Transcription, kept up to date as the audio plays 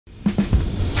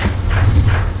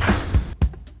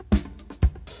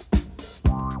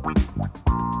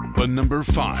the number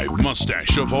 5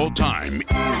 mustache of all time,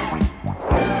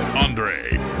 Andre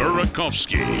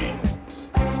Burakovsky.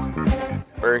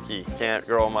 Berkey can't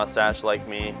grow a mustache like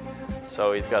me,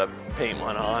 so he's got to paint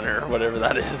one on, or whatever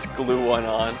that is, glue one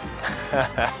on.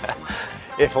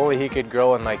 If only he could grow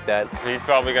one like that. He's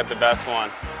probably got the best one.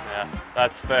 Yeah,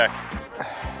 that's thick.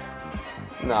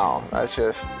 No,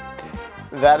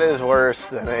 that is worse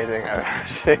than anything I've ever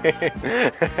seen.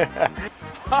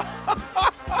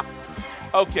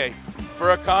 Okay,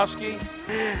 Burakovsky?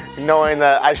 Knowing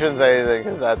that I shouldn't say anything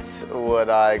because that's what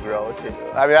I grow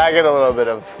to. I mean, I get a little bit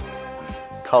of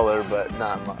color, but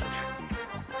not much.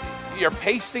 You're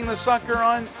pasting the sucker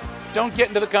on? Don't get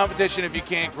into the competition if you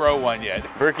can't grow one yet.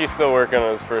 Berkey's still working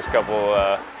on his first couple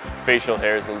facial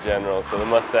hairs in general, so the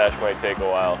mustache might take a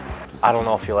while. I don't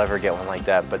know if you'll ever get one like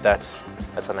that, but that's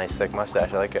a nice thick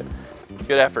mustache. I like it.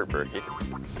 Good effort, Berkey.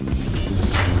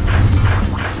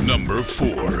 Number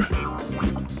 4,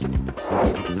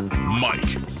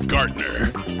 Mike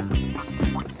Gardner.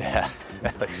 Yeah,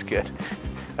 that looks good.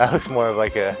 That looks more of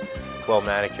like a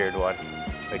well-manicured one.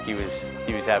 Like he was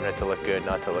having it to look good,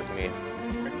 not to look mean.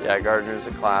 Yeah, Gardner's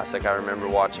a classic. I remember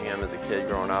watching him as a kid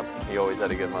growing up. He always had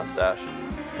a good mustache.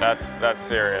 That's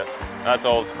serious. That's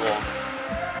old school.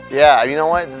 Yeah, you know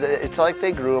what? It's like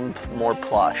they grew him more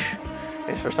plush.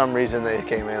 It's for some reason they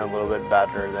came in a little bit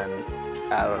better than,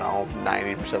 I don't know,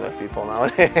 90% of people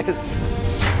nowadays.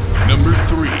 Number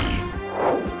 3,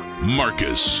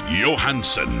 Marcus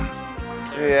Johansson.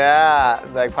 Yeah,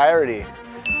 like piratey.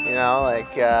 You know,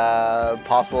 like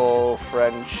possible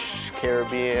French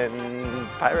Caribbean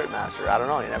pirate master. I don't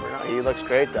know, you never know. He looks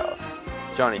great though.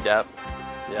 Johnny Depp.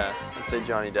 Yeah, I'd say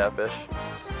Johnny Depp-ish.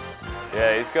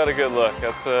 Yeah, he's got a good look.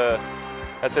 That's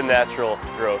a natural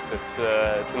growth. It's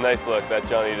a nice look, that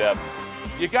Johnny Depp.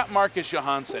 You got Marcus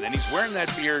Johansson, and he's wearing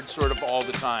that beard sort of all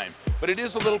the time, but it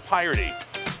is a little piratey,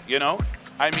 you know?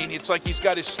 I mean, it's like he's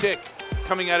got his stick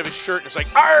coming out of his shirt, and it's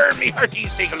like, "Arr, me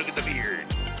hearties, take a look at the beard."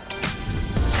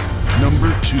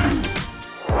 Number 2,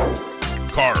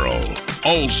 Carl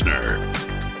Olsner.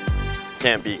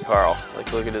 Can't beat Carl.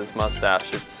 Like, look at his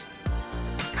mustache. It's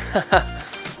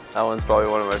that one's probably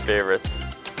one of my favorites.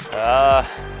 I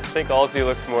think Alsey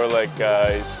looks more like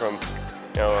he's from,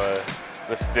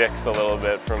 the sticks a little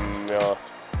bit, from,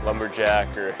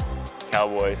 lumberjack or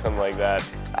cowboy, something like that.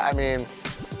 I mean,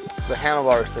 the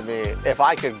handlebars to me, if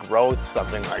I could grow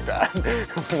something like that,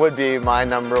 would be my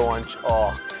number one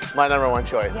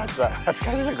choice. That's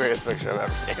kind of the greatest picture I've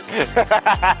ever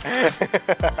seen.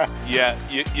 Yeah,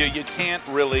 you can't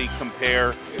really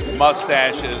compare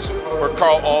mustaches for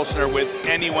Carl Olsner with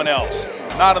anyone else,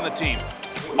 not on the team.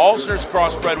 Olsner's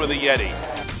crossbred with a Yeti.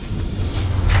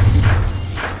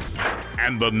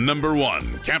 And the number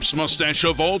 1 Caps mustache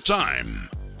of all time,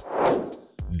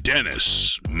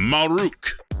 Dennis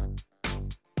Marouk.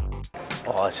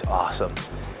 Oh, that's awesome.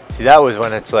 See, that was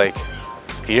when it's like,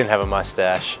 if you didn't have a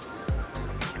mustache,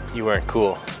 you weren't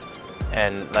cool.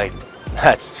 And like,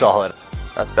 that's solid.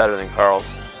 That's better than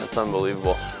Carl's. That's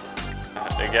unbelievable.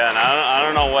 Again, I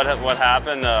don't know what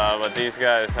happened, but these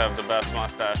guys have the best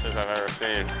mustaches I've ever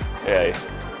seen. Yeah,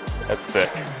 that's thick.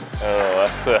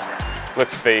 I don't know,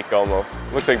 looks fake almost.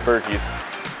 Looks like Berkey's.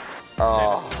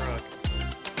 Oh,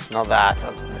 no, that's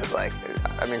like,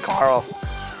 I mean, Carl's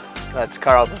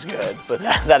is good, but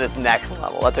that is next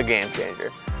level. That's a game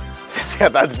changer.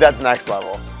 That's next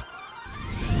level.